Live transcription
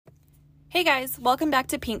Hey guys, welcome back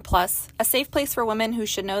to Pink Plus, a safe place for women who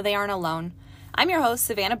should know they aren't alone. I'm your host,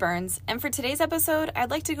 Savannah Burns, and for today's episode, I'd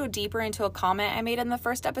like to go deeper into a comment I made in the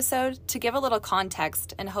first episode to give a little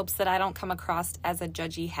context in hopes that I don't come across as a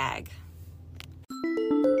judgy hag.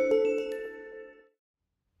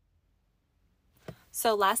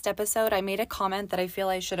 So last episode, I made a comment that I feel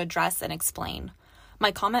I should address and explain.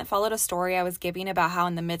 My comment followed a story I was giving about how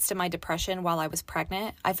in the midst of my depression while I was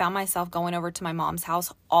pregnant, I found myself going over to my mom's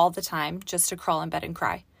house all the time just to crawl in bed and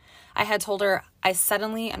cry. I had told her I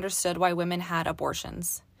suddenly understood why women had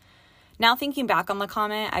abortions. Now thinking back on the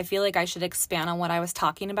comment, I feel like I should expand on what I was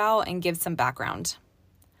talking about and give some background.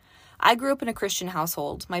 I grew up in a Christian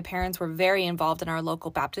household. My parents were very involved in our local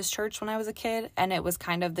Baptist church when I was a kid, and it was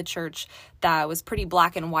kind of the church that was pretty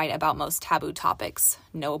black and white about most taboo topics.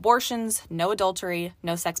 No abortions, no adultery,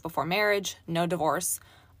 no sex before marriage, no divorce.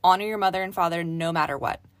 Honor your mother and father no matter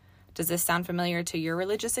what. Does this sound familiar to your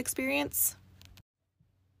religious experience?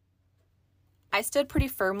 I stood pretty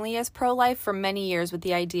firmly as pro-life for many years with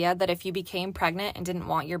the idea that if you became pregnant and didn't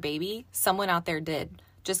want your baby, someone out there did.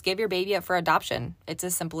 Just give your baby up for adoption. It's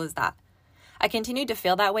as simple as that. I continued to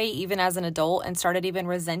feel that way even as an adult and started even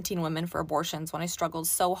resenting women for abortions when I struggled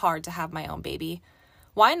so hard to have my own baby.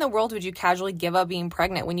 Why in the world would you casually give up being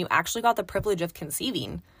pregnant when you actually got the privilege of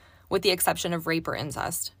conceiving, with the exception of rape or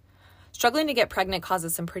incest? Struggling to get pregnant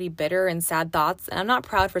causes some pretty bitter and sad thoughts, and I'm not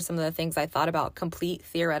proud for some of the things I thought about complete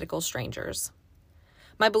theoretical strangers.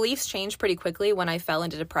 My beliefs changed pretty quickly when I fell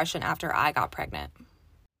into depression after I got pregnant.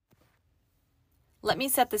 Let me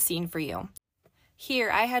set the scene for you.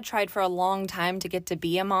 Here, I had tried for a long time to get to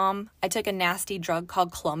be a mom. I took a nasty drug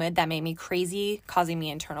called Clomid that made me crazy, causing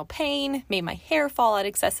me internal pain, made my hair fall out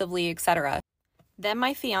excessively, etc. Then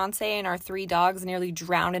my fiance and our 3 dogs nearly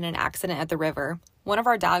drowned in an accident at the river. One of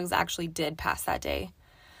our dogs actually did pass that day.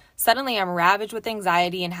 Suddenly, I'm ravaged with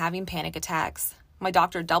anxiety and having panic attacks. My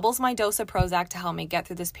doctor doubles my dose of Prozac to help me get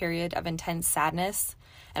through this period of intense sadness.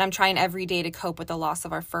 And I'm trying every day to cope with the loss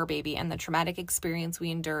of our fur baby and the traumatic experience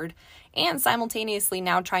we endured, and simultaneously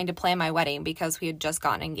now trying to plan my wedding because we had just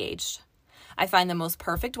gotten engaged. I find the most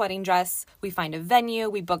perfect wedding dress, we find a venue,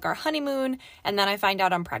 we book our honeymoon, and then I find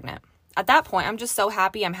out I'm pregnant. At that point, I'm just so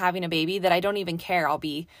happy I'm having a baby that I don't even care. I'll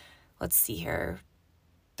be,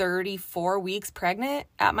 34 weeks pregnant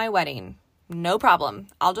at my wedding. No problem.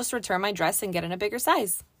 I'll just return my dress and get in a bigger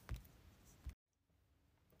size.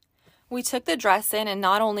 We took the dress in, and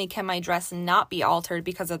not only can my dress not be altered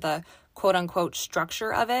because of the quote-unquote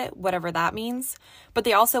structure of it, whatever that means, but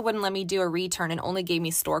they also wouldn't let me do a return and only gave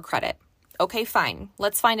me store credit. Okay, fine.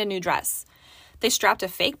 Let's find a new dress. They strapped a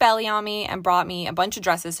fake belly on me and brought me a bunch of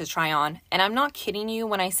dresses to try on, and I'm not kidding you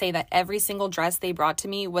when I say that every single dress they brought to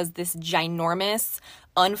me was this ginormous,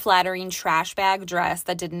 unflattering trash bag dress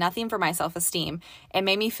that did nothing for my self-esteem and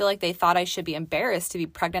made me feel like they thought I should be embarrassed to be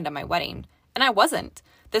pregnant at my wedding. And I wasn't.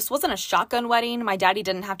 This wasn't a shotgun wedding. My daddy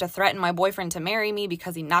didn't have to threaten my boyfriend to marry me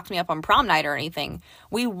because he knocked me up on prom night or anything.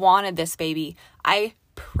 We wanted this baby. I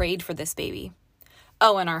prayed for this baby.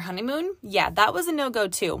 Oh, and our honeymoon? Yeah, that was a no-go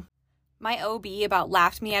too. My OB about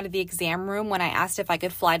laughed me out of the exam room when I asked if I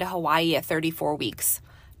could fly to Hawaii at 34 weeks.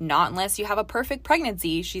 Not unless you have a perfect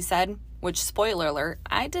pregnancy, she said, which, spoiler alert,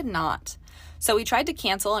 I did not. So we tried to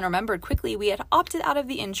cancel and remembered quickly we had opted out of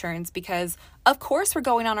the insurance because, of course, we're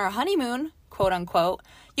going on our honeymoon, quote unquote.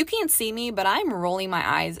 You can't see me, but I'm rolling my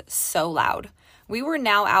eyes so loud. We were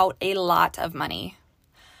now out a lot of money.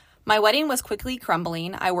 My wedding was quickly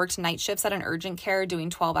crumbling. I worked night shifts at an urgent care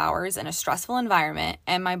doing 12 hours in a stressful environment,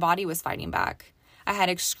 and my body was fighting back. I had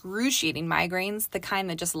excruciating migraines, the kind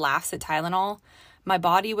that just laughs at Tylenol. My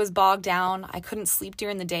body was bogged down. I couldn't sleep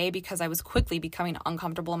during the day because I was quickly becoming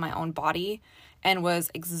uncomfortable in my own body and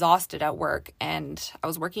was exhausted at work, and I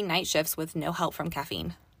was working night shifts with no help from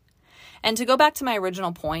caffeine. And to go back to my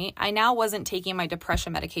original point, I now wasn't taking my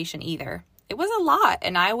depression medication either. It was a lot,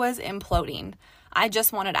 and I was imploding. I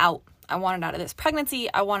just wanted out. I wanted out of this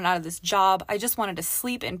pregnancy. I wanted out of this job. I just wanted to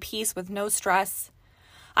sleep in peace with no stress.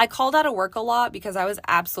 I called out of work a lot because I was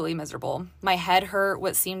absolutely miserable. My head hurt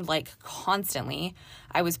what seemed like constantly.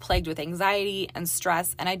 I was plagued with anxiety and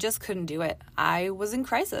stress, and I just couldn't do it. I was in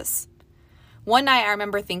crisis. One night, I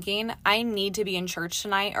remember thinking, I need to be in church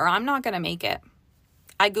tonight or I'm not going to make it.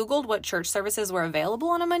 I Googled what church services were available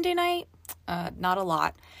on a Monday night. Not a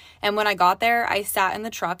lot. And when I got there, I sat in the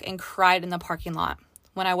truck and cried in the parking lot.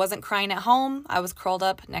 When I wasn't crying at home, I was curled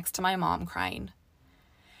up next to my mom crying.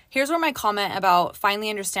 Here's where my comment about finally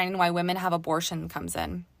understanding why women have abortion comes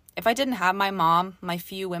in. If I didn't have my mom, my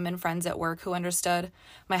few women friends at work who understood,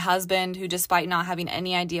 my husband who, despite not having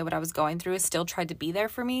any idea what I was going through, still tried to be there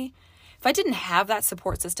for me, if I didn't have that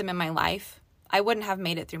support system in my life, I wouldn't have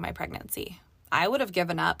made it through my pregnancy. I would have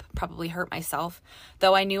given up, probably hurt myself,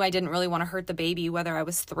 though I knew I didn't really want to hurt the baby, whether I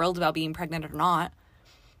was thrilled about being pregnant or not.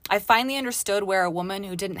 I finally understood where a woman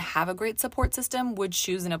who didn't have a great support system would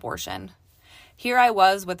choose an abortion. Here I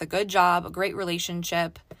was with a good job, a great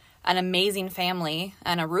relationship, an amazing family,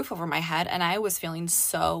 and a roof over my head, and I was feeling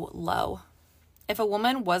so low. If a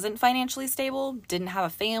woman wasn't financially stable, didn't have a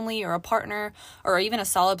family or a partner, or even a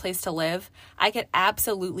solid place to live, I could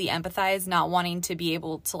absolutely empathize not wanting to be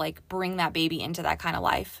able to bring that baby into that kind of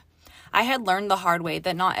life. I had learned the hard way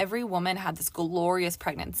that not every woman had this glorious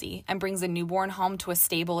pregnancy and brings a newborn home to a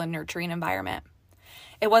stable and nurturing environment.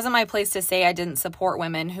 It wasn't my place to say I didn't support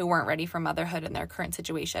women who weren't ready for motherhood in their current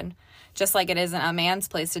situation, just like it isn't a man's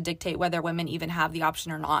place to dictate whether women even have the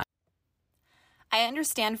option or not. I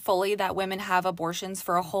understand fully that women have abortions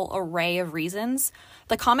for a whole array of reasons.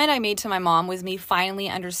 The comment I made to my mom was me finally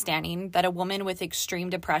understanding that a woman with extreme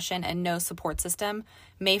depression and no support system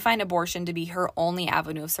may find abortion to be her only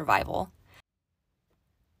avenue of survival.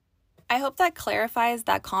 I hope that clarifies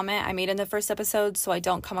that comment I made in the first episode so I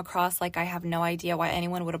don't come across like I have no idea why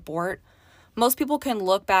anyone would abort. Most people can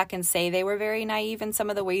look back and say they were very naive in some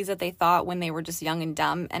of the ways that they thought when they were just young and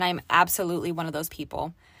dumb, and I'm absolutely one of those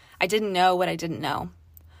people. I didn't know what I didn't know.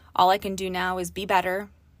 All I can do now is be better,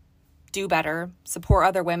 do better, support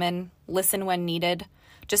other women, listen when needed,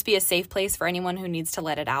 just be a safe place for anyone who needs to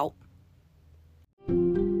let it out.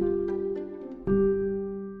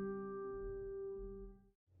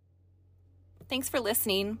 Thanks for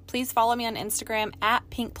listening. Please follow me on Instagram at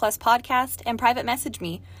PinkPlusPodcast and private message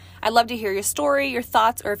me. I'd love to hear your story, your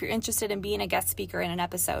thoughts, or if you're interested in being a guest speaker in an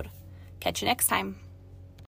episode. Catch you next time.